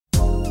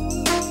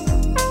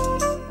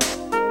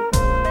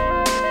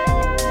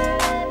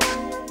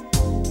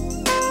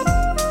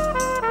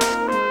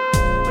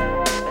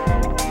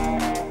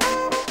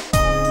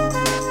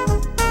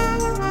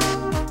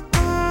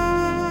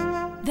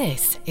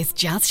is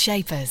Jazz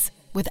Shapers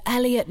with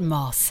Elliot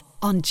Moss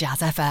on Jazz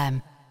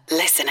FM.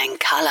 Listen in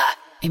colour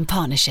in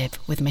partnership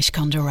with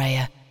Mishcon de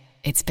Reya.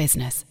 It's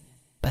business,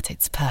 but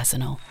it's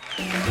personal.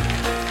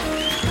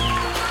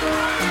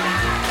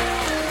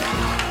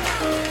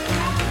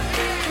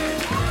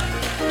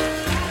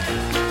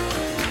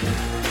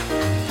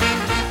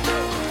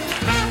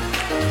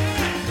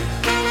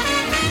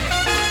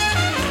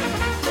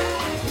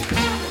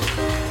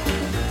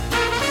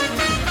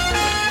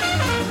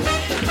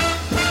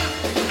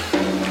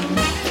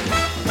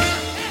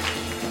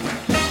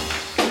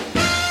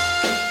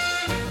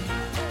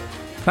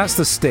 That's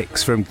the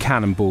Sticks from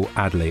Cannonball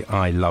Adderley.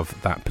 I love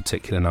that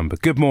particular number.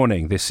 Good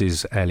morning. This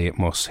is Elliot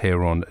Moss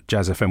here on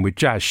Jazz FM with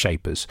Jazz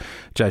Shapers.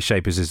 Jazz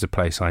Shapers is the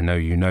place, I know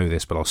you know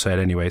this, but I'll say it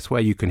anyway. It's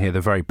where you can hear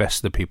the very best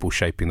of the people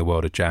shaping the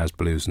world of jazz,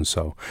 blues and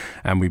soul.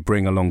 And we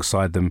bring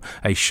alongside them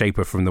a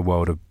shaper from the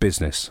world of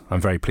business. I'm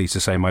very pleased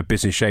to say my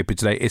business shaper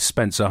today is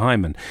Spencer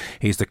Hyman.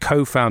 He's the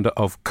co-founder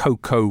of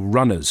Cocoa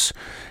Runners.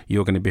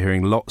 You're going to be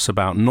hearing lots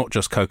about not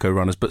just Cocoa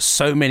Runners, but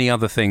so many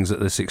other things that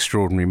this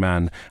extraordinary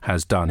man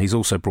has done. He's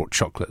also brought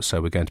chocolate, so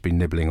we're going to be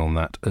nibbling on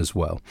that as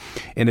well.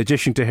 In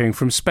addition to hearing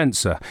from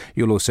Spencer,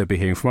 you'll also be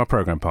hearing from our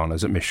programme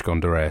partners at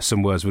Mishcon de Reya,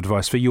 some words of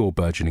advice for your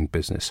burgeoning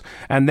business.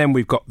 And then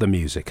we've got the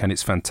music, and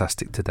it's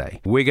fantastic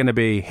today. We're going to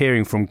be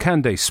hearing from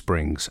Candace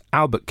Springs,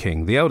 Albert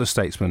King, The Elder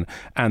Statesman,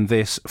 and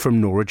this from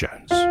Norah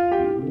Jones.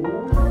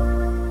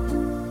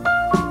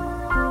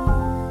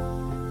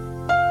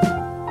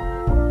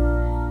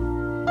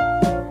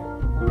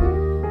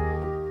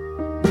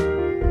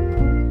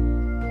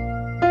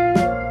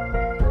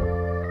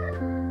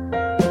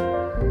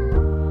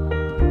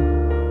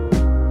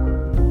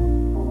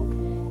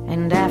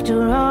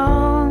 After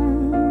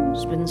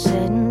all's been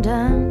said and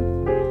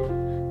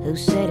done, who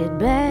said it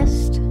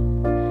best?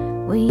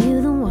 Were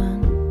you the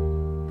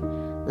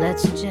one?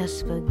 Let's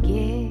just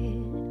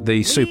forget.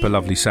 The super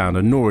lovely sound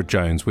of Norah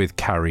Jones with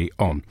Carry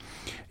On.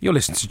 You're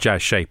listening to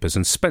Jazz Shapers,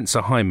 and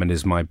Spencer Hyman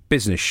is my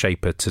business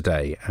shaper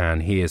today,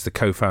 and he is the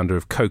co-founder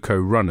of Cocoa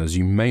Runners.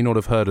 You may not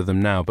have heard of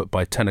them now, but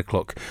by 10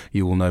 o'clock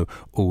you will know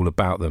all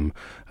about them.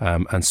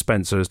 And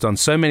Spencer has done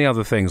so many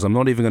other things. I'm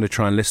not even going to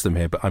try and list them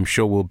here, but I'm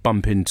sure we'll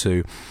bump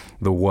into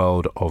the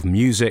world of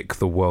music,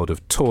 the world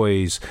of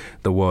toys,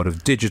 the world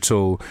of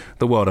digital,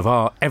 the world of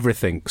art,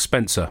 everything.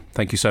 Spencer,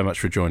 thank you so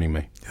much for joining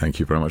me. Thank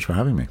you very much for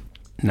having me.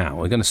 Now,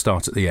 we're going to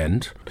start at the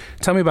end.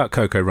 Tell me about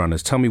Cocoa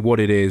Runners. Tell me what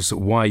it is,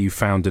 why you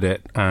founded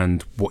it,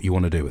 and what you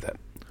want to do with it.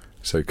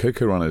 So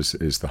Cocoa Runners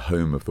is the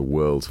home of the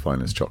world's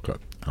finest chocolate.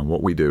 And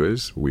what we do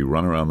is we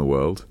run around the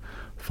world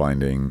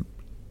finding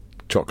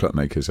chocolate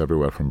makers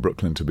everywhere from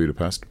Brooklyn to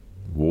Budapest,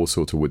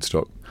 Warsaw to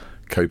Woodstock,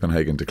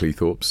 Copenhagen to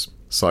Cleethorpes,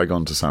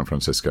 Saigon to San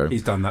Francisco.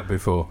 He's done that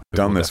before.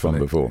 Done this one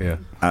before. Yeah.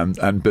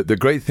 But the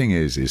great thing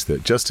is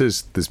that just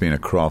as there's been a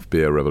craft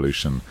beer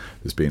revolution,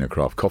 there's been a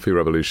craft coffee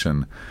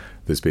revolution,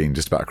 there's been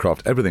just about a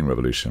craft everything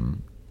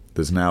revolution,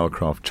 there's now a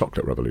craft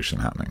chocolate revolution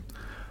happening.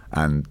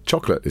 And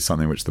chocolate is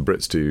something which the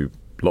Brits do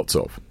lots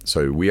of.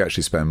 So we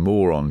actually spend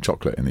more on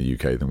chocolate in the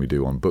UK than we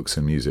do on books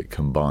and music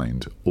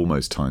combined,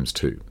 almost times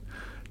two.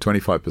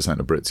 25%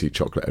 of Brits eat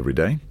chocolate every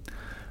day,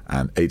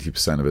 and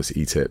 80% of us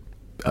eat it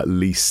at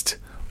least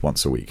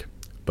once a week.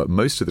 But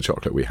most of the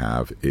chocolate we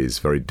have is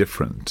very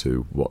different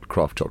to what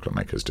craft chocolate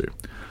makers do,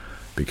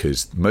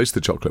 because most of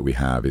the chocolate we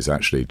have is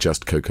actually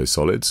just cocoa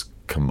solids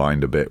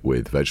combined a bit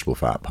with vegetable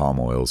fat, palm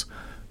oils,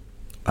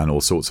 and all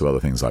sorts of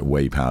other things like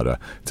whey powder.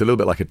 It's a little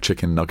bit like a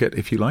chicken nugget,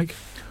 if you like,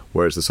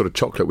 whereas the sort of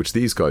chocolate which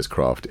these guys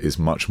craft is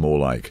much more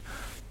like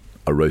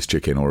a roast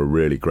chicken or a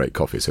really great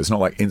coffee. So it's not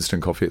like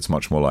instant coffee, it's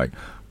much more like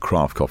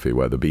craft coffee,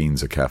 where the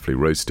beans are carefully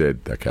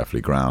roasted, they're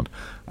carefully ground.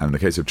 And in the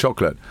case of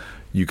chocolate,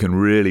 you can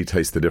really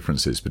taste the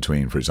differences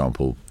between, for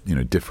example,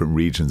 different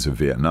regions of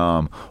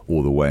Vietnam,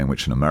 or the way in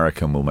which an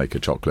American will make a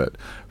chocolate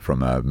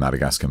from a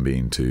Madagascan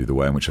bean to the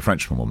way in which a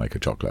Frenchman will make a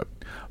chocolate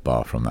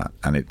bar from that.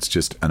 And it's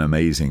just an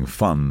amazing,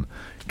 fun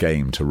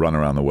game to run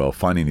around the world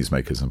finding these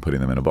makers and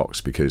putting them in a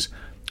box, because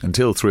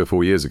until 3 or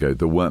 4 years ago,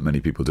 there weren't many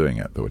people doing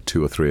it. There were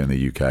 2 or 3 in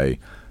the UK,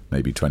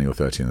 maybe 20 or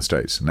 30 in the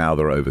States. Now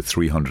there are over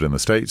 300 in the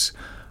States,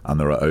 and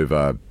there are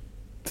over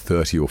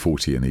 30 or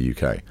 40 in the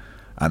UK.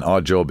 And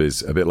our job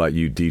is a bit like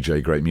you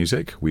DJ great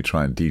music. We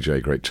try and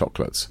DJ great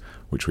chocolates,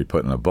 which we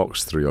put in a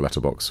box through your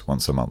letterbox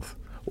once a month.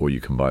 Or you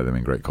can buy them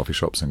in great coffee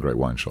shops and great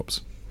wine shops.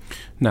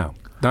 Now,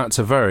 that's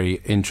a very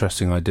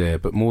interesting idea,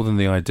 but more than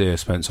the idea,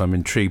 Spencer, I'm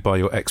intrigued by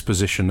your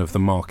exposition of the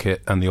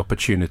market and the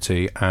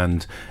opportunity,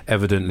 and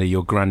evidently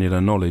your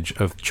granular knowledge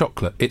of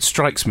chocolate. It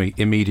strikes me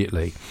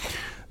immediately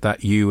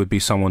that you would be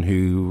someone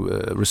who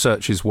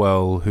researches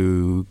well,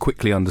 who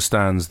quickly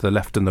understands the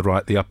left and the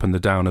right, the up and the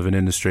down of an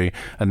industry,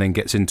 and then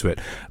gets into it.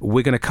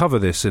 We're going to cover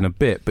this in a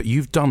bit, but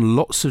you've done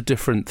lots of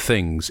different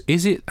things.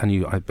 Is it,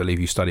 and I believe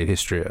you studied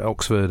history at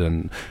Oxford,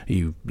 and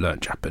you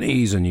learnt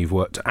Japanese, and you've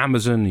worked at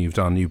Amazon, you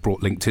brought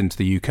LinkedIn to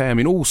the UK, I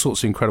mean, all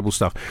sorts of incredible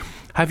stuff.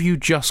 Have you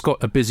just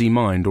got a busy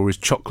mind, or is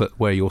chocolate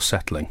where you're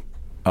settling?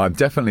 I'm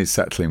definitely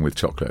settling with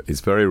chocolate. It's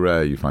very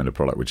rare you find a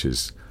product which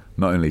is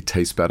not only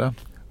tastes better,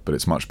 but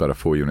it's much better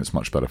for you and it's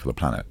much better for the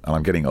planet. And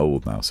I'm getting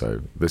old now,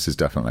 so this is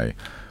definitely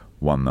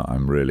one that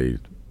I'm really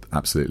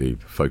absolutely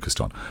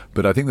focused on.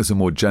 But I think there's a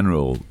more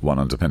general one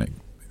underpinning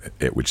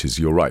it, which is,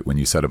 you're right when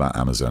you said about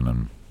Amazon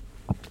and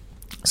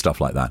stuff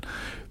like that.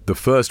 The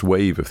first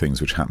wave of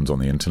things which happened on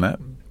the internet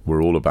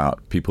were all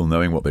about people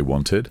knowing what they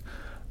wanted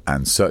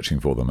and searching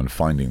for them and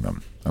finding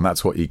them. And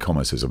that's what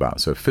e-commerce is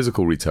about. So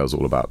physical retail is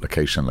all about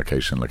location,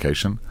 location,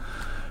 location.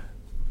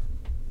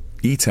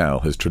 E-tail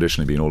has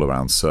traditionally been all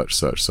around search,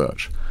 search,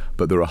 search.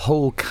 But there are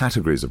whole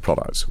categories of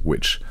products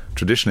which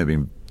traditionally have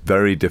been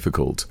very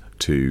difficult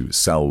to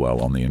sell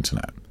well on the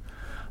internet.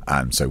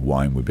 And so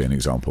wine would be an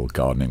example,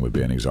 gardening would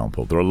be an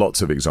example. There are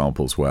lots of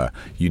examples where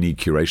you need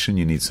curation,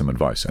 you need some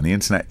advice. And the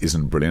internet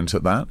isn't brilliant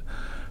at that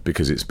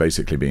because it's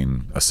basically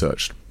been a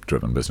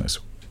search-driven business.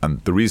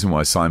 And the reason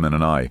why Simon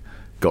and I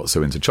got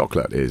so into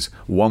chocolate is,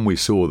 one, we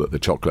saw that the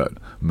chocolate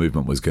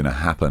movement was going to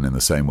happen in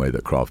the same way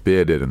that craft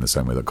beer did, in the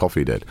same way that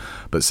coffee did.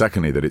 But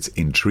secondly, that it's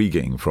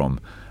intriguing from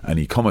an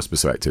e-commerce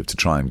perspective to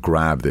try and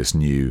grab this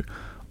new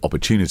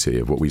opportunity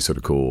of what we sort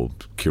of call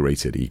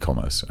curated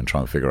e-commerce and try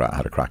and figure out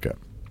how to crack it.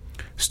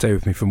 Stay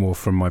with me for more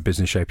from my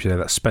business shape today.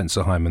 That's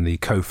Spencer Hyman, the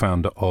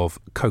co-founder of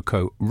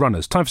Cocoa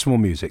Runners. Time for some more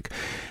music.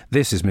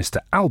 This is Mr.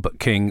 Albert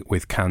King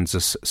with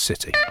Kansas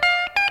City.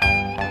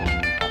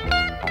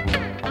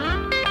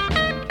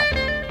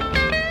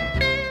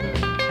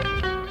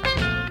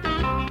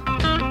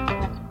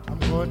 I'm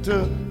going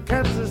to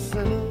Kansas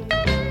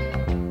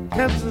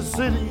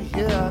City,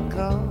 here I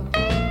come.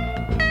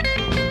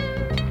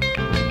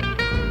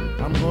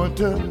 I'm going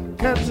to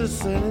Kansas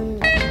City,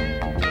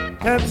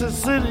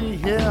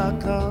 here I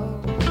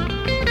come.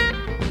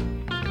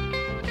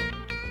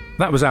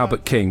 That was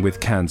Albert King with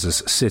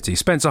Kansas City.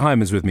 Spencer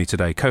Hyman's with me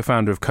today,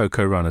 co-founder of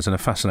Cocoa Runners, and a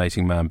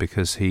fascinating man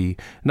because he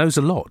knows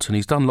a lot and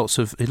he's done lots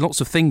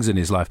of things in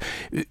his life.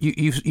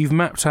 You've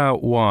mapped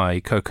out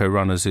why Cocoa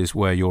Runners is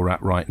where you're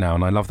at right now,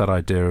 and I love that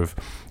idea of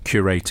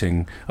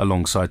curating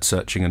alongside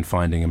searching and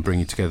finding and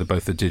bringing together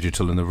both the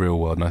digital and the real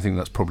world, and I think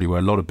that's probably where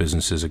a lot of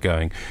businesses are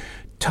going.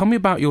 Tell me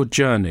about your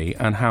journey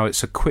and how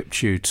it's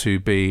equipped you to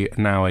be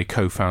now a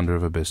co-founder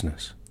of a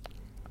business.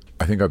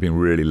 I think I've been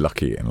really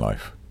lucky in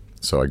life.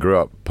 So I grew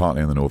up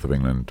partly in the north of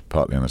England,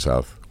 partly in the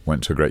south,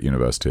 went to a great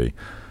university,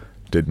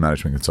 did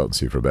management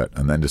consultancy for a bit,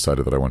 and then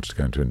decided that I wanted to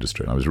go into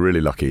industry. And I was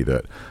really lucky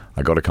that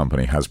I got a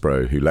company,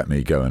 Hasbro, who let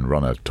me go and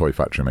run a toy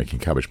factory making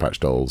Cabbage Patch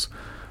dolls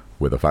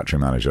with a factory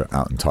manager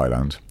out in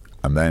Thailand.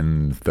 And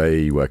then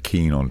they were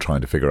keen on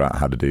trying to figure out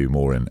how to do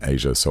more in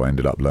Asia, so I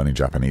ended up learning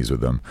Japanese with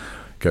them,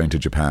 going to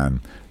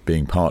Japan,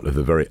 being part of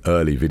the very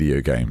early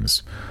video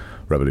games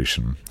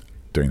revolution,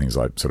 doing things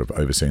like sort of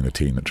overseeing the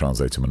team that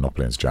translated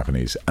Monopoly into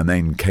Japanese, and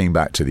then came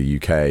back to the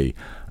UK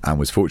and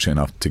was fortunate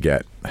enough to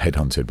get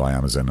headhunted by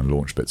Amazon and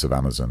launch bits of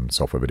Amazon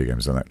software, video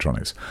games and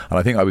electronics. And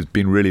I think I was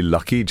being really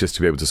lucky just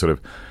to be able to sort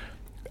of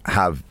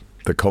have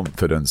the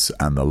confidence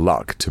and the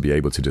luck to be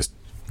able to just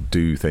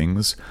do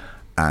things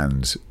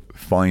and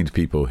find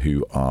people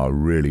who are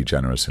really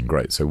generous and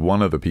great. So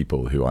one of the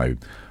people who I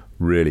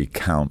really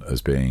count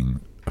as being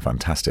a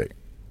fantastic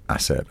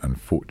asset and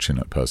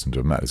fortunate person to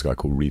have met is a guy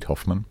called Reid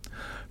Hoffman,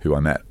 who I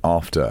met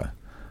after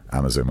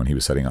Amazon when he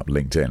was setting up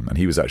LinkedIn, and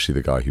he was actually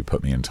the guy who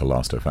put me into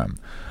Last.fm.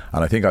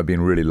 And I think I've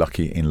been really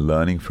lucky in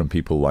learning from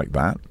people like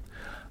that.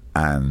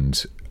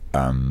 And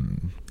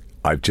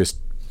I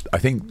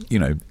think, you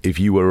know, if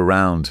you were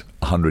around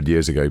 100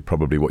 years ago,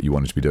 probably what you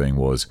wanted to be doing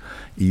was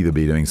either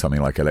be doing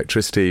something like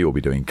electricity or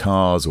be doing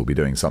cars or be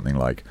doing something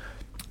like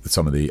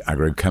some of the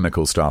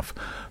agrochemical stuff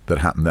that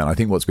happened then. I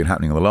think what's been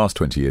happening in the last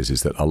 20 years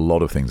is that a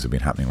lot of things have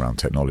been happening around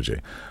technology.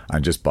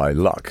 And just by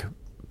luck,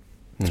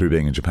 through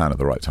being in Japan at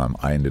the right time,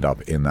 I ended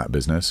up in that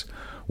business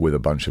with a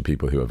bunch of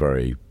people who are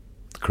very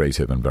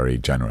creative and very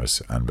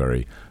generous and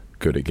very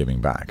good at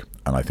giving back.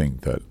 And I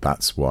think that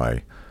that's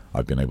why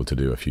I've been able to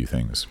do a few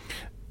things.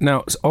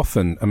 Now, it's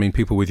often, I mean,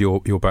 people with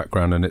your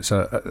background, and it's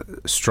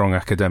strong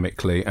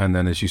academically, and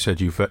then, as you said,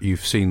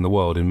 you've seen the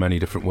world in many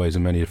different ways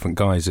and many different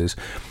guises.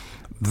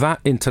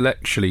 That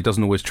intellectually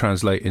doesn't always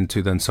translate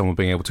into then someone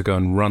being able to go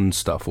and run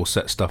stuff or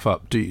set stuff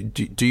up. Do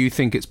you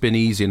think it's been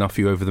easy enough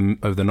for you over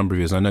the number of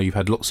years? I know you've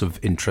had lots of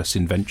interests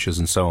in ventures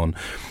and so on.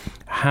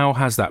 How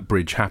has that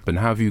bridge happened?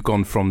 How have you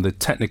gone from the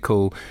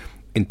technical,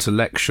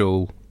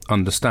 intellectual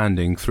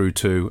understanding through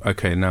to,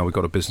 okay, now we've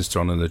got a business to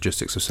run and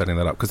logistics of setting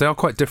that up? Because they are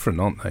quite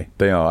different, aren't they?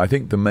 They are. I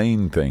think the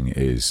main thing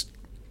is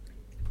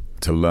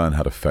to learn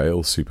how to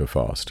fail super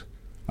fast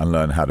and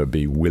learn how to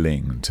be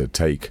willing to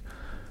take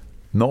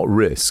not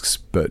risks,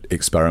 but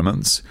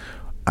experiments,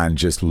 and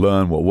just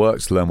learn what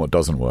works, learn what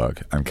doesn't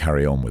work, and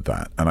carry on with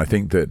that. And I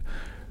think that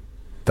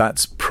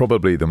that's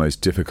probably the most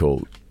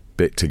difficult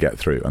bit to get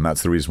through. And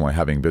that's the reason why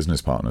having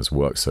business partners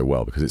works so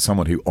well, because it's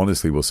someone who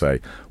honestly will say,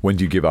 when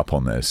do you give up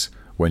on this?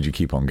 When do you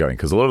keep on going?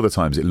 Because a lot of the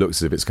times it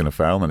looks as if it's going to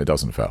fail and it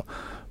doesn't fail.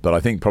 But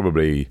I think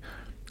probably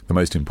the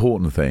most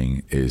important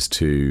thing is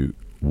to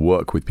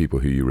work with people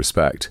who you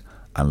respect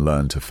and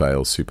learn to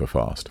fail super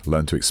fast.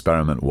 Learn to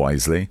experiment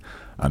wisely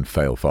and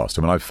fail fast.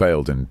 I mean, I've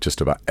failed in just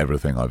about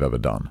everything I've ever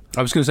done.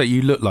 I was going to say,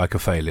 you look like a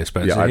failure,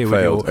 Spencer. Yeah, I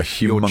failed a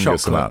your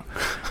humongous amount.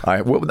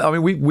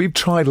 We've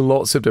tried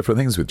lots of different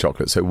things with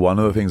chocolate. So one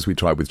of the things we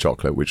tried with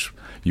chocolate, which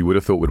you would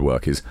have thought would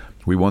work, is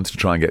we wanted to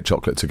try and get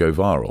chocolate to go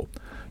viral.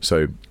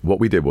 So what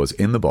we did was,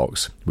 in the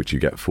box, which you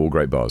get 4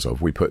 great bars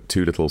of, we put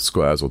 2 little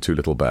squares or 2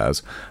 little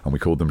bears, and we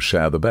called them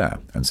Share the Bear.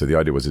 And so the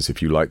idea was, is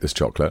if you like this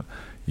chocolate,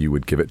 you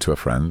would give it to a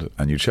friend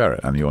and you'd share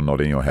it. And you're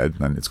nodding your head,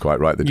 and it's quite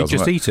right. That you doesn't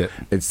just work. eat it.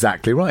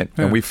 Exactly right.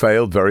 Yeah. And we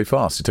failed very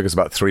fast. It took us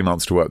about 3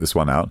 months to work this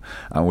one out.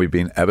 And we've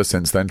been, ever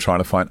since then, trying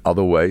to find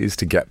other ways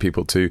to get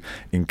people to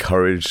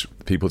encourage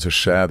people to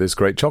share this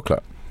great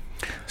chocolate.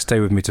 Stay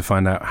with me to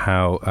find out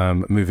how,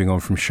 moving on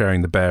from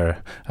sharing the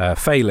bear,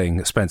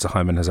 failing, Spencer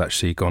Hyman has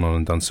actually gone on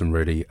and done some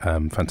really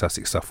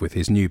fantastic stuff with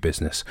his new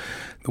business.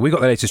 We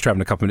got the latest travel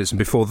in a couple of minutes, and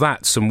before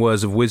that, some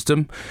words of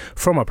wisdom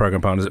from our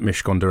programme partners at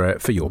Mishcon de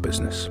Reya for your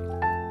business.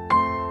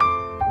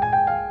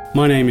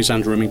 My name is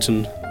Andrew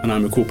Remington, and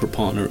I'm a corporate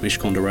partner at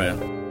Mishcon de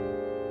Reya.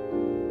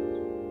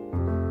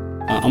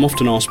 I'm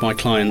often asked by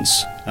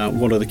clients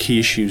what are the key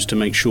issues to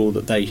make sure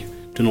that they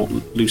do not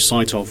lose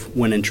sight of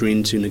when entering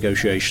into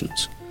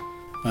negotiations.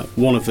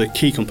 One of the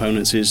key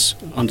components is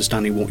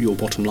understanding what your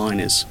bottom line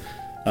is.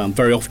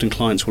 Very often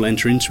clients will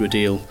enter into a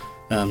deal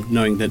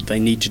knowing that they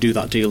need to do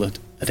that deal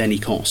at any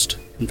cost.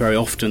 And very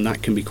often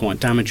that can be quite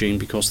damaging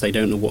because they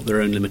don't know what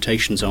their own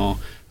limitations are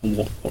and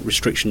what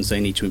restrictions they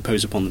need to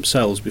impose upon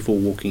themselves before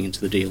walking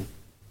into the deal.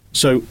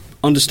 So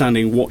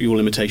understanding what your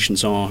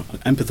limitations are,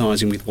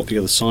 empathising with what the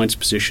other side's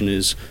position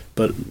is,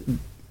 but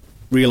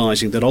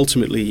realising that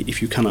ultimately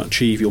if you cannot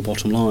achieve your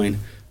bottom line,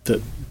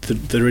 that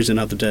there is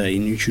another day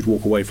and you should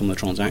walk away from the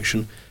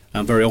transaction.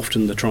 Very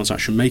often the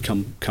transaction may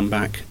come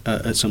back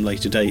at some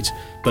later date,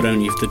 but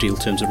only if the deal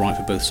terms are right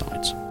for both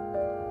sides.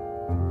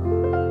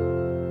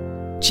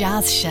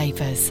 Jazz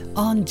Shapers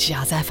on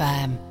Jazz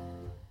FM.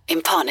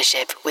 In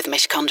partnership with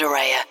Mishcon de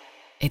Reya.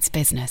 It's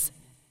business,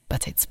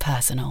 but it's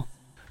personal.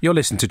 You're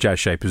listening to Jazz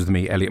Shapers with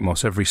me, Elliot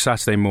Moss. Every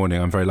Saturday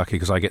morning, I'm very lucky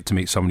because I get to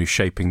meet someone who's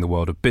shaping the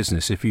world of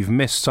business. If you've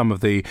missed some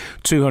of the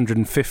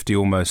 250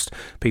 almost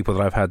people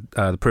that I've had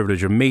the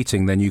privilege of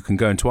meeting, then you can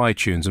go into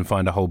iTunes and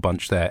find a whole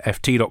bunch there.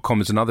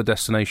 FT.com is another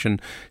destination,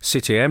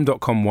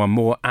 CityAM.com one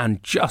more,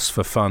 and just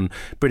for fun,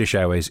 British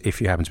Airways if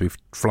you happen to be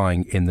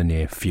flying in the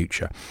near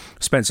future.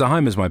 Spencer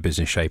Hyman is my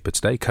business shaper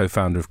today,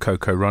 co-founder of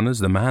Coco Runners,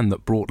 the man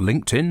that brought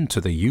LinkedIn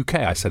to the UK.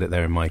 I said it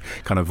there in my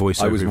kind of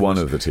voiceover. I was one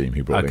of the team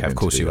who brought LinkedIn. Okay, of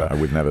course you were. I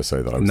would never say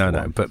that I was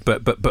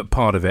but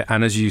part of it,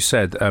 and as you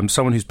said,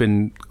 someone who's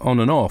been on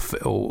and off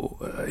or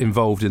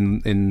involved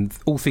in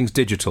all things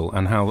digital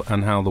and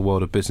how the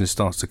world of business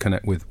starts to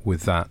connect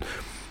with that.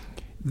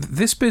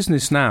 This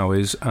business now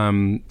is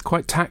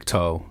quite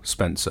tactile,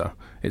 Spencer.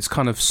 It's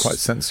kind of quite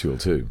sensual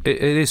too.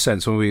 It is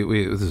sensual.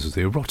 This is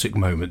the erotic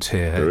moment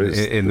here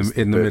in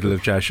the middle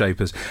of Jazz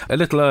Shapers. A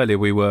little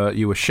earlier,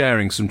 you were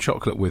sharing some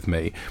chocolate with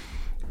me.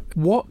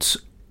 What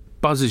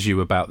buzzes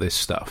you about this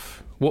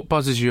stuff? What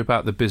buzzes you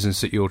about the business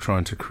that you're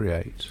trying to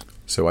create?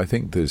 So I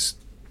think there's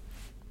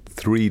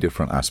 3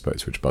 different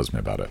aspects which buzz me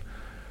about it.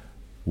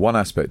 One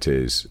aspect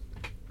is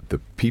the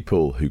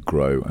people who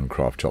grow and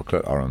craft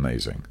chocolate are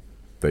amazing.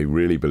 They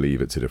really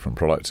believe it's a different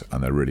product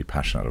and they're really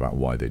passionate about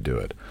why they do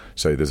it.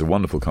 So there's a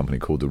wonderful company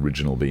called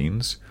Original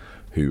Beans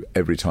who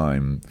every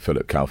time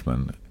Philip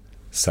Kaufman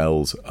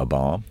sells a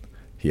bar,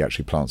 he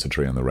actually plants a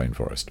tree in the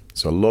rainforest.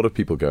 So a lot of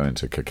people go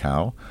into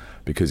cacao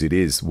because it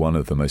is one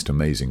of the most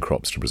amazing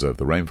crops to preserve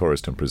the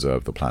rainforest and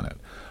preserve the planet.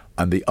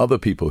 And the other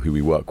people who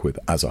we work with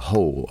as a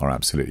whole are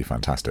absolutely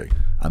fantastic.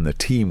 And the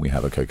team we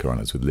have at Coco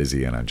Runners with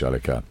Lizzie and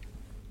Angelica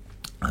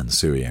and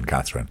Sui and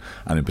Catherine,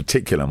 and in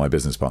particular my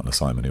business partner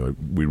Simon, who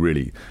we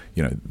really,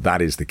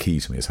 that is the key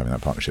to me, is having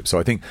that partnership. So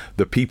I think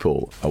the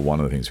people are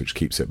one of the things which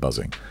keeps it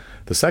buzzing.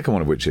 The second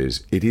one of which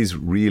is, it is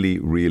really,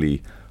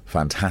 really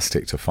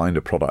fantastic to find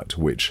a product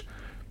which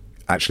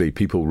actually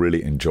people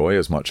really enjoy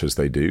as much as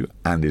they do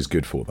and is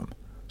good for them.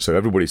 So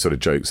everybody sort of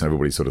jokes and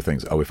everybody sort of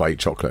thinks, if I eat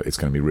chocolate, it's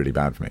going to be really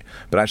bad for me.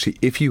 But actually,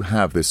 if you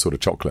have this sort of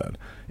chocolate,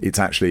 it's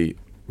actually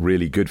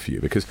really good for you,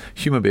 because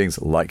human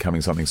beings like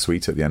having something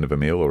sweet at the end of a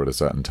meal or at a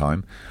certain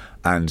time.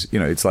 And,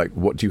 it's like,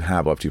 what do you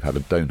have after you've had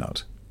a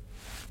donut?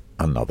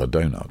 Another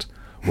donut.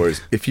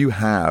 Whereas if you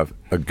have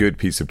a good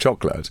piece of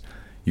chocolate,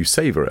 you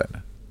savor it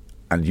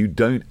and you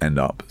don't end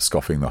up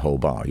scoffing the whole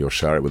bar. You'll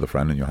share it with a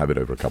friend and you'll have it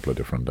over a couple of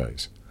different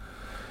days.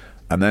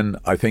 And then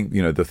I think,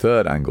 the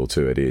third angle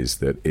to it is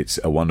that it's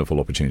a wonderful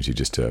opportunity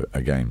just to,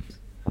 again,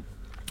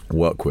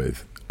 work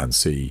with and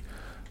see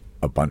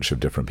a bunch of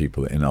different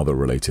people in other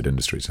related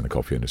industries, in the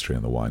coffee industry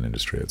and the wine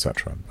industry,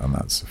 etc. And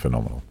that's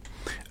phenomenal.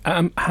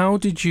 How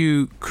did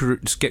you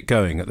get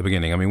going at the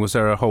beginning? I mean, was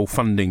there a whole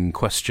funding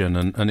question?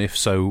 And if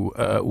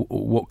so,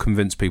 what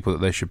convinced people that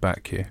they should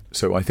back you?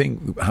 So I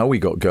think how we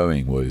got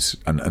going was,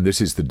 and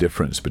this is the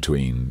difference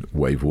between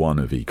wave 1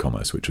 of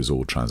e-commerce, which was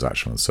all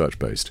transactional and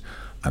search-based,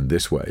 and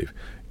this wave.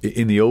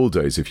 In the old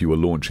days, if you were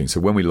launching, so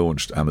when we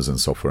launched Amazon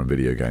software and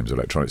video games,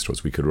 electronic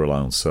stores, we could rely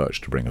on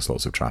search to bring us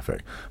lots of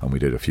traffic, and we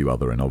did a few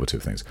other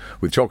innovative things.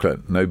 With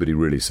chocolate, nobody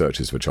really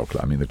searches for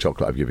chocolate. I mean, the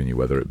chocolate I've given you,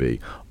 whether it be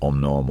Om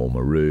Nom or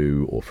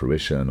Maru or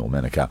Fruition or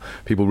Menacao,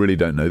 people really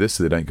don't know this,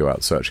 so they don't go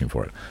out searching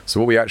for it. So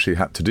what we actually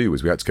had to do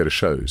was we had to go to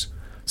shows.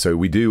 So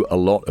we do a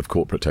lot of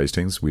corporate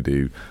tastings. We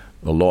do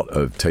a lot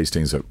of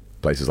tastings at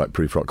places like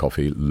Proof Rock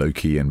Coffee,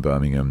 Loki in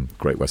Birmingham,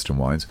 Great Western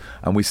Wines.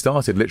 And we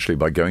started literally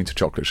by going to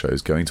chocolate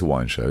shows, going to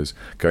wine shows,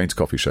 going to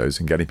coffee shows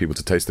and getting people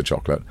to taste the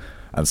chocolate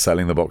and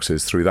selling the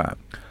boxes through that.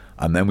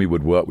 And then we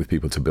would work with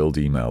people to build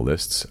email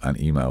lists and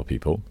email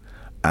people.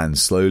 And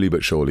slowly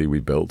but surely we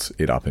built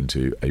it up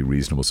into a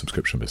reasonable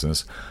subscription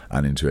business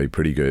and into a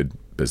pretty good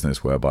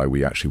business whereby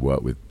we actually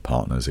work with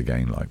partners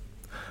again like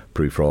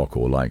Proof Rock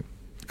or like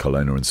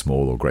Kelowna and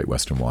Small or Great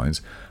Western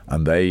Wines.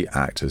 And they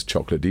act as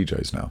chocolate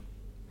DJs now.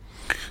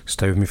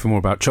 Stay with me for more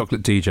about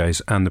chocolate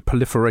DJs and the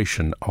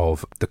proliferation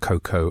of the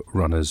cocoa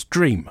runner's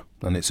dream.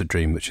 And it's a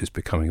dream which is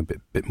becoming a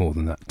bit more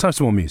than that. Time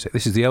for more music.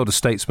 This is The Elder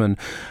Statesman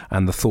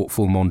and the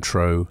thoughtful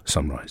Montreux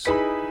Sunrise.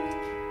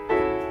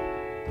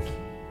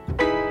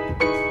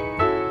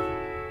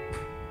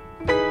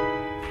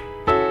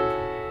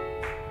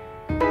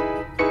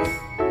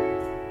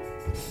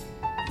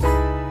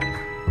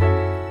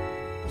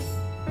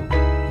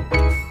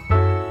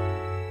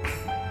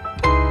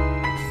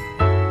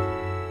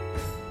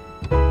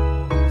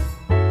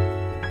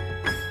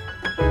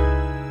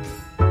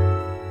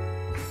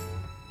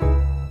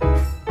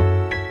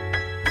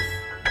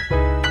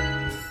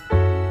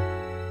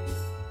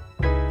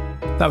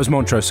 That was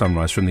Montreux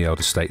Sunrise from The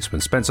Elder Statesman.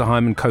 Spencer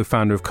Hyman,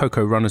 co-founder of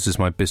Cocoa Runners, is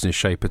my business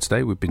shaper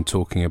today. We've been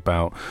talking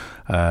about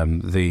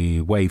the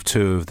wave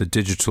 2 of the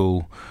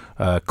digital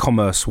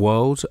commerce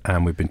world,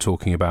 and we've been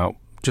talking about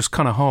just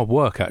kind of hard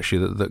work,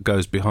 actually, that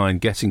goes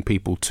behind getting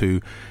people to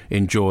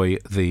enjoy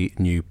the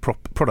new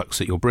products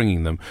that you're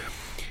bringing them.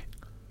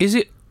 Is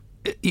it,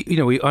 you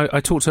know, I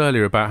talked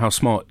earlier about how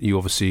smart you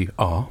obviously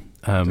are.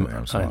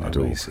 I'm smart at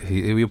all.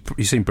 You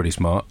seem pretty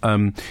smart.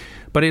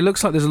 But it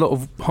looks like there's a lot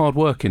of hard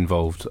work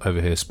involved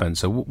over here,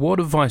 Spencer. What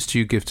advice do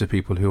you give to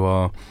people who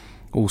are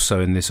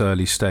also in this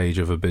early stage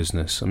of a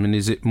business? I mean,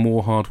 is it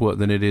more hard work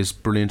than it is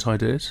brilliant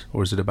ideas,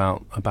 or is it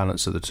about a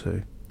balance of the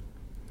two?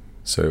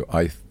 So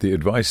the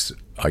advice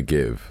I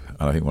give,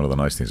 and I think one of the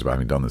nice things about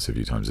having done this a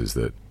few times is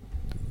that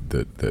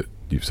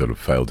you've sort of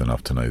failed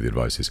enough to know the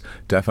advice is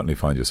definitely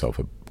find yourself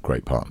a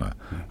great partner.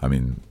 I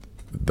mean,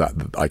 that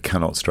I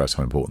cannot stress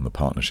how important the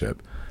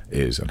partnership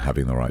is and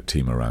having the right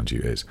team around you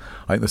is.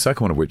 I think the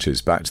second one of which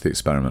is back to the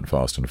experiment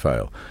fast and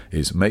fail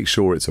is make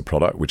sure it's a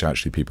product which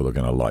actually people are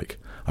going to like.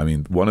 I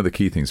mean, one of the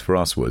key things for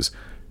us was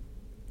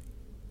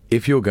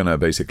if you're going to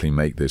basically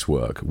make this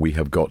work, we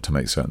have got to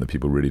make certain that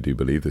people really do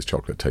believe this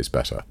chocolate tastes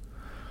better.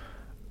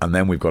 And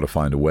then we've got to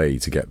find a way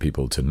to get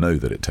people to know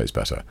that it tastes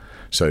better.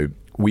 So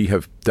we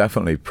have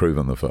definitely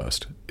proven the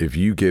first. If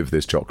you give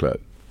this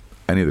chocolate,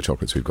 any of the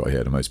chocolates we've got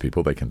here, to most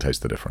people, they can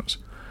taste the difference.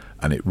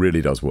 And it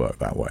really does work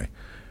that way.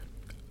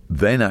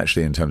 Then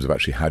actually, in terms of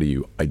actually how do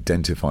you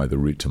identify the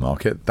route to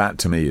market, that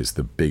to me is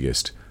the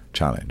biggest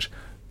challenge.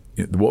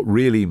 What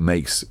really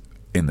makes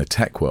in the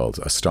tech world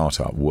a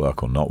startup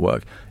work or not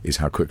work is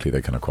how quickly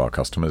they can acquire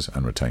customers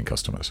and retain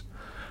customers.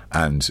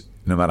 And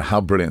no matter how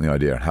brilliant the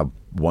idea and how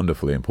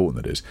wonderfully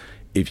important it is,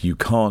 if you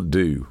can't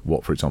do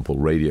what, for example,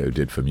 radio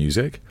did for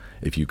music,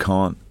 if you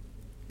can't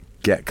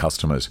get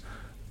customers,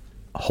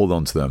 hold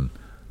on to them,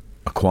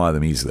 acquire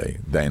them easily,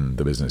 then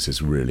the business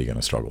is really going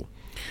to struggle.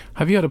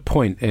 Have you had a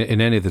point in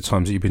any of the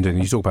times that you've been doing,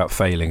 you talk about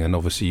failing, and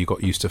obviously you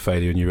got used to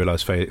failure and you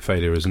realise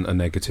failure isn't a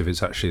negative,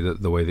 it's actually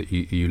the way that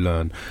you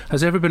learn.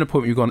 Has there ever been a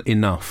point where you've gone,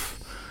 enough,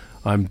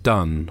 I'm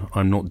done,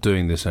 I'm not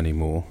doing this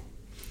anymore?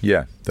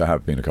 Yeah, there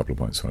have been a couple of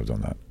points when I've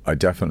done that. I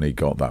definitely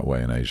got that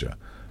way in Asia.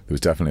 There was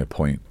definitely a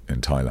point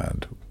in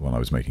Thailand when I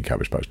was making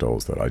Cabbage Patch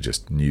dolls that I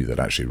just knew that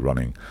actually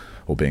running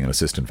or being an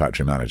assistant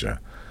factory manager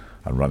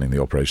and running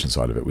the operation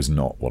side of it was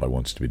not what I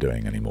wanted to be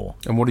doing anymore.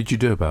 And what did you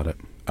do about it?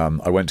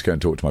 I went to go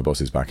and talk to my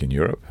bosses back in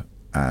Europe,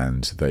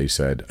 and they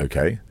said,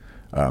 okay,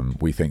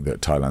 we think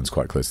that Thailand's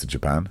quite close to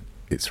Japan.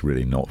 It's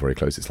really not very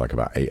close. It's like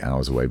about 8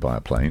 hours away by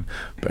a plane.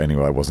 But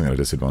anyway, I wasn't going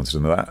to disadvantage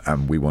them with that.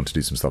 And we want to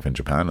do some stuff in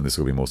Japan, and this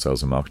will be more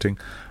sales and marketing.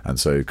 And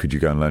so could you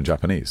go and learn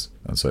Japanese?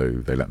 And so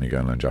they let me go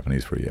and learn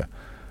Japanese for a year.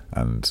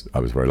 And I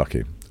was very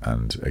lucky.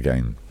 And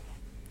again,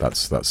 that's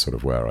sort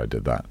of where I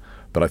did that.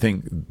 But I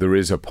think there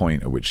is a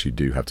point at which you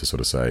do have to sort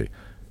of say,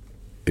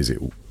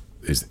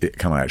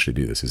 can I actually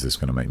do this? Is this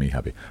going to make me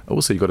happy?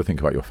 Also, you've got to think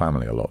about your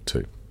family a lot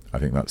too. I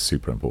think that's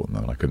super important,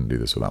 and I couldn't do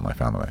this without my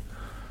family.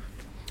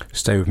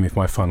 Stay with me for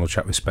my final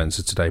chat with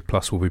Spencer today.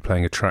 Plus, we'll be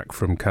playing a track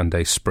from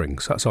Candace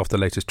Springs. That's after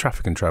the latest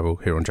traffic and travel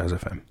here on Jazz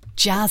FM.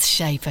 Jazz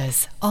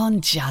Shapers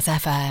on Jazz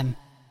FM.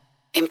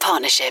 In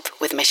partnership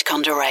with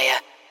Mishcon de Reya.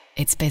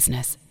 It's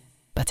business,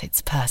 but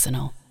it's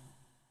personal.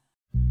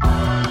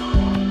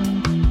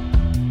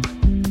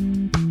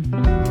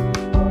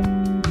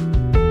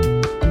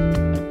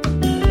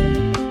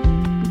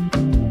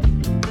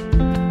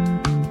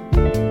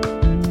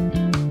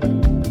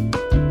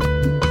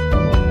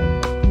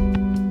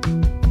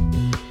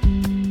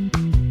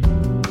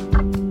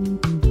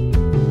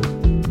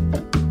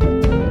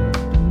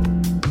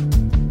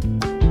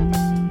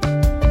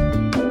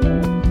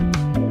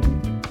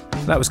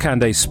 That was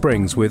Candace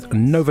Springs with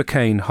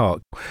Novocaine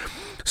Heart.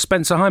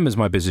 Spencer Hyman's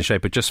my business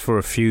shaper just for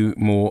a few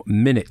more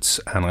minutes,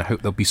 and I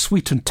hope they'll be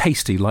sweet and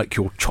tasty like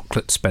your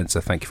chocolate,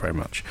 Spencer. Thank you very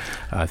much.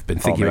 I've been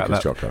thinking about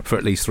that chocolate for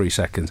at least 3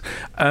 seconds.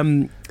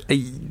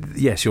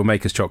 Yes, your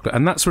Maker's Chocolate.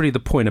 And that's really the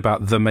point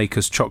about the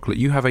Maker's Chocolate.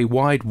 You have a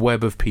wide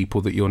web of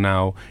people that you're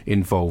now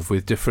involved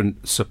with,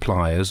 different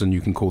suppliers, and you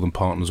can call them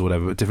partners or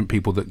whatever, but different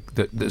people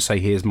that say,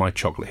 here's my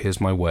chocolate,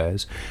 here's my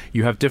wares.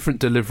 You have different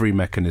delivery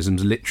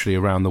mechanisms literally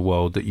around the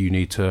world that you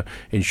need to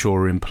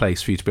ensure are in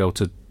place for you to be able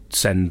to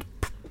send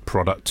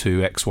product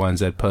to X, Y and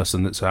Z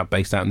person that's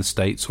based out in the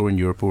States or in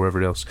Europe or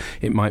wherever else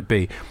it might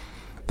be.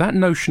 That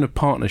notion of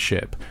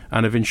partnership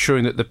and of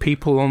ensuring that the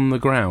people on the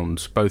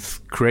ground,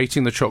 both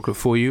creating the chocolate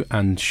for you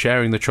and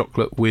sharing the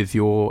chocolate with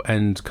your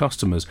end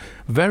customers,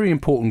 very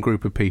important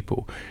group of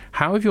people.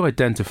 How have you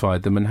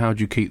identified them and how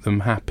do you keep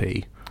them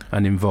happy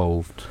and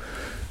involved?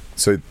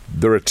 So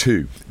there are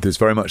two. There's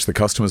very much the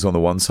customers on the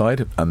one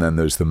side, and then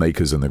there's the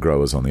makers and the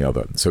growers on the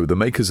other. So the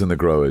makers and the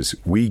growers,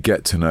 we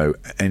get to know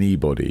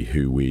anybody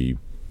who we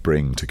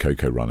bring to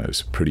Cocoa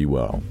Runners pretty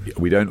well.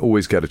 We don't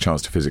always get a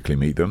chance to physically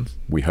meet them.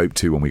 We hope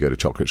to when we go to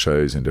chocolate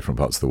shows in different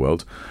parts of the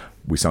world.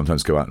 We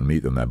sometimes go out and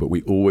meet them there, but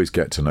we always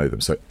get to know them.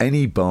 So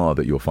any bar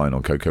that you'll find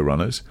on Cocoa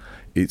Runners,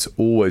 it's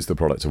always the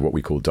product of what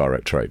we call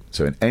direct trade.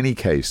 So in any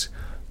case,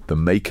 the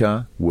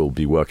maker will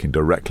be working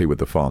directly with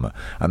the farmer.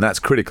 And that's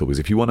critical, because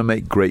if you want to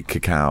make great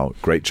cacao,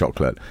 great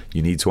chocolate,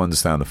 you need to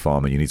understand the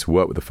farmer. You need to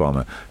work with the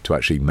farmer to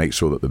actually make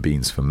sure that the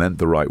beans ferment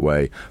the right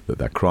way, that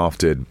they're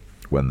crafted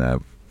when they're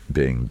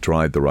being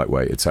dried the right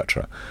way,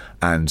 etc.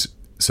 And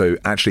so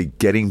actually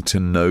getting to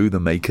know the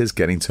makers,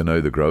 getting to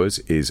know the growers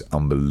is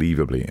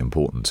unbelievably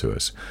important to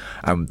us.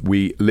 And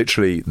we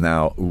literally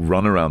now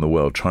run around the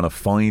world trying to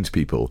find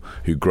people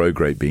who grow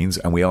great beans,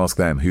 and we ask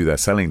them who they're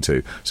selling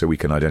to so we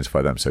can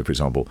identify them. So for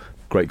example,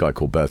 a great guy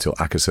called Bertil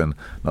Ackerson,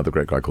 another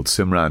great guy called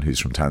Simran, who's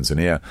from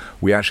Tanzania.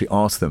 We actually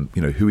ask them,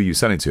 who are you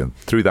selling to? And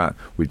through that,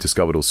 we've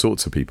discovered all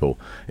sorts of people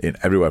in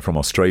everywhere from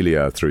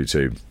Australia through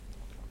to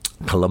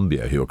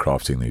Colombia who are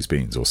crafting these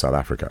beans, or South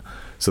Africa.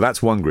 So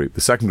that's one group.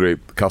 The second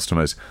group,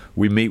 customers,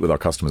 we meet with our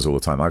customers all the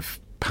time. I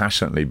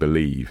passionately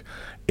believe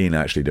in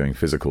actually doing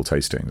physical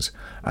tastings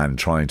and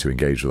trying to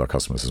engage with our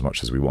customers as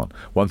much as we want.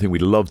 One thing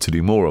we'd love to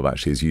do more of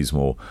actually is use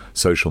more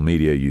social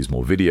media, use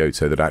more video,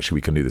 so that actually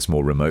we can do this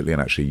more remotely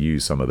and actually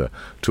use some of the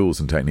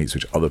tools and techniques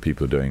which other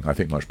people are doing, I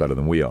think, much better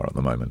than we are at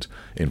the moment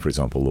in, for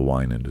example, the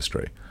wine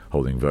industry,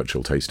 holding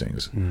virtual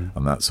tastings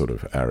and that sort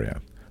of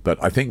area.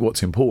 But I think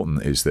what's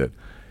important is that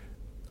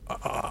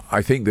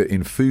I think that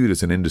in food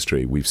as an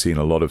industry, we've seen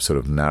a lot of sort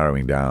of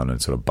narrowing down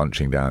and sort of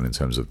bunching down in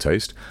terms of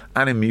taste,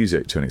 and in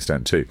music to an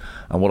extent too.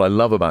 And what I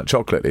love about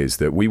chocolate is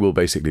that we will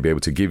basically be able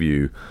to give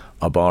you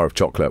a bar of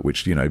chocolate,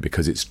 which,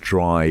 because it's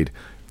dried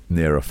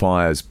nearer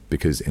fires,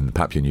 because in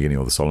Papua New Guinea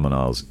or the Solomon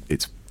Isles,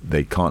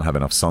 they can't have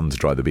enough sun to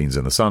dry the beans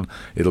in the sun.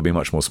 It'll be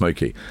much more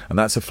smoky. And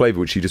that's a flavour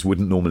which you just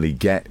wouldn't normally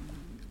get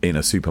in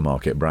a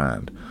supermarket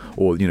brand.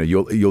 Or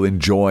you'll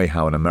enjoy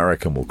how an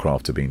American will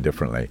craft a bean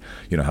differently.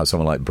 How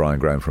someone like Brian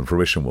Graham from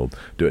Fruition will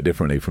do it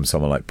differently from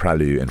someone like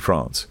Pralu in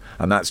France.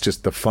 And that's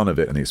just the fun of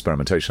it and the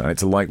experimentation. And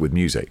it's like with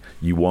music,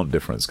 you want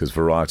difference because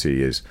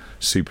variety is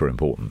super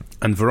important.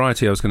 And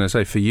variety, I was going to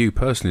say, for you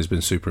personally has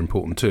been super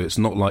important too. It's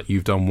not like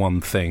you've done one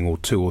thing or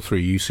two or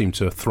three. You seem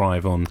to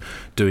thrive on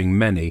doing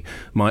many.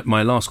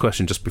 My last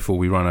question, just before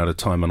we run out of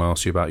time and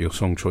ask you about your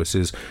song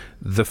choices,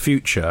 the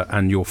future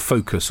and your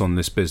focus on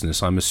this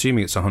business. I'm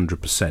assuming it's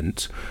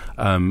 100%.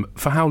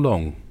 For how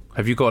long?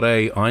 Have you got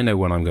I know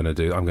what I'm going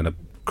to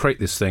create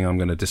this thing, I'm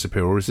going to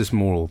disappear, or is this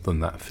more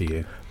than that for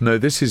you? No,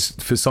 this is,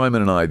 for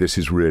Simon and I, this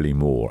is really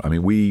more. I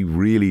mean, we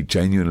really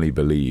genuinely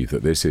believe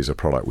that this is a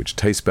product which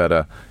tastes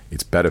better,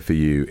 it's better for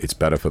you, it's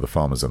better for the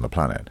farmers and the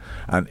planet.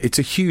 And it's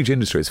a huge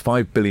industry. It's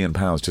 £5 billion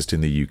just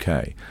in the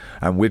UK.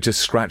 And we're just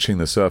scratching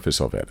the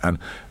surface of it. And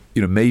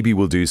maybe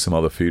we'll do some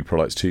other food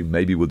products too.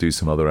 Maybe we'll do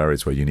some other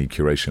areas where you need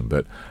curation.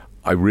 But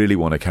I really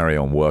want to carry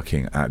on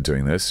working at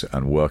doing this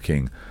and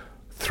working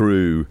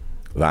through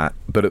that,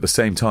 but at the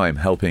same time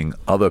helping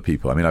other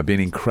people. I mean, I've been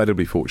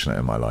incredibly fortunate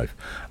in my life,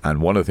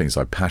 and one of the things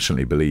I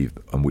passionately believe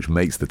and which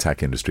makes the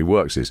tech industry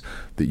works is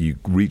that you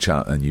reach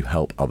out and you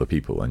help other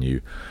people and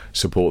you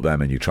support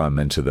them and you try and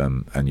mentor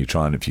them and you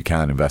try and, if you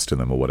can, invest in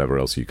them or whatever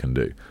else you can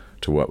do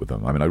to work with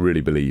them. I mean, I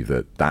really believe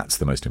that that's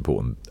the most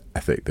important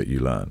ethic that you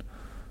learn.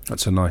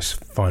 That's a nice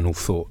final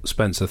thought.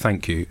 Spencer,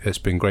 thank you. It's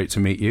been great to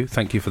meet you.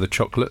 Thank you for the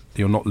chocolate.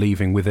 You're not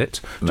leaving with it,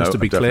 just to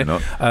be clear.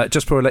 Not.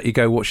 Just before I let you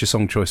go, what's your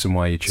song choice and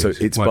why you choose it?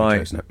 So it's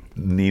by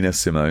Nina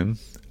Simone,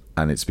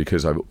 and it's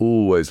because I've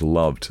always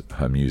loved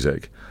her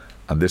music.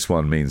 And this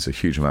one means a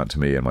huge amount to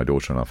me and my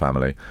daughter and our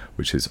family,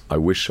 which is, I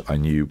wish I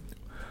knew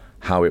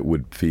how it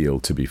would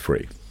feel to be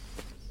free.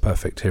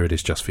 Perfect. Here it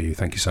is just for you.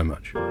 Thank you so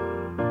much.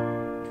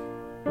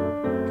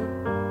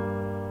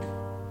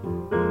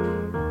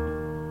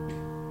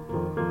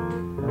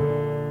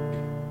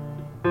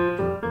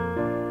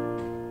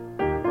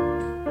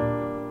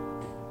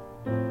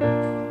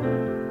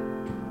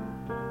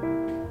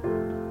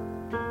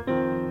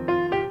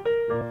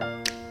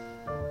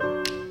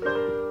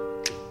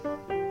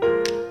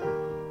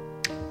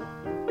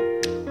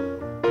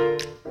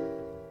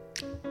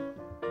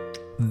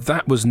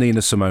 That was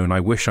Nina Simone.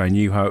 I wish I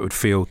knew how it would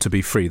feel to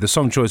be free. The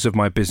song choice of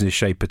my business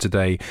shaper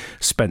today,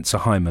 Spencer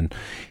Hyman.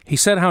 He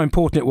said how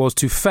important it was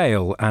to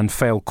fail and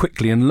fail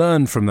quickly and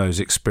learn from those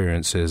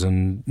experiences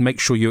and make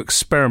sure you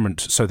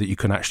experiment so that you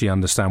can actually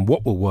understand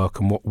what will work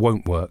and what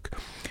won't work.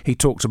 He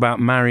talked about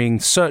marrying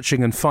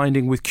searching and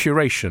finding with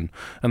curation,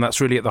 and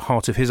that's really at the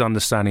heart of his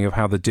understanding of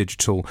how the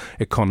digital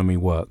economy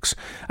works.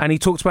 And he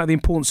talked about the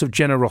importance of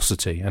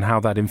generosity and how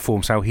that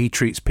informs how he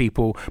treats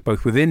people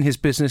both within his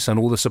business and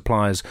all the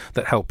suppliers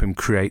that help him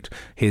create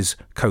his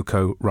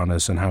cocoa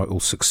runners and how it will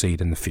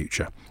succeed in the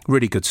future.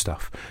 Really good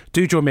stuff.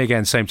 Do join me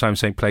again, same time,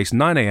 same place,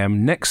 9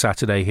 a.m. next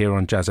Saturday here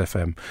on Jazz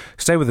FM.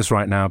 Stay with us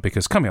right now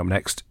because coming up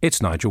next,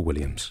 it's Nigel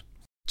Williams.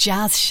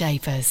 Jazz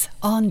Shapers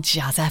on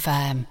Jazz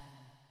FM.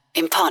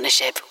 In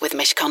partnership with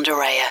Mishcon de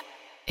Reya.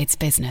 It's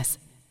business,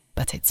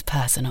 but it's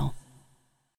personal.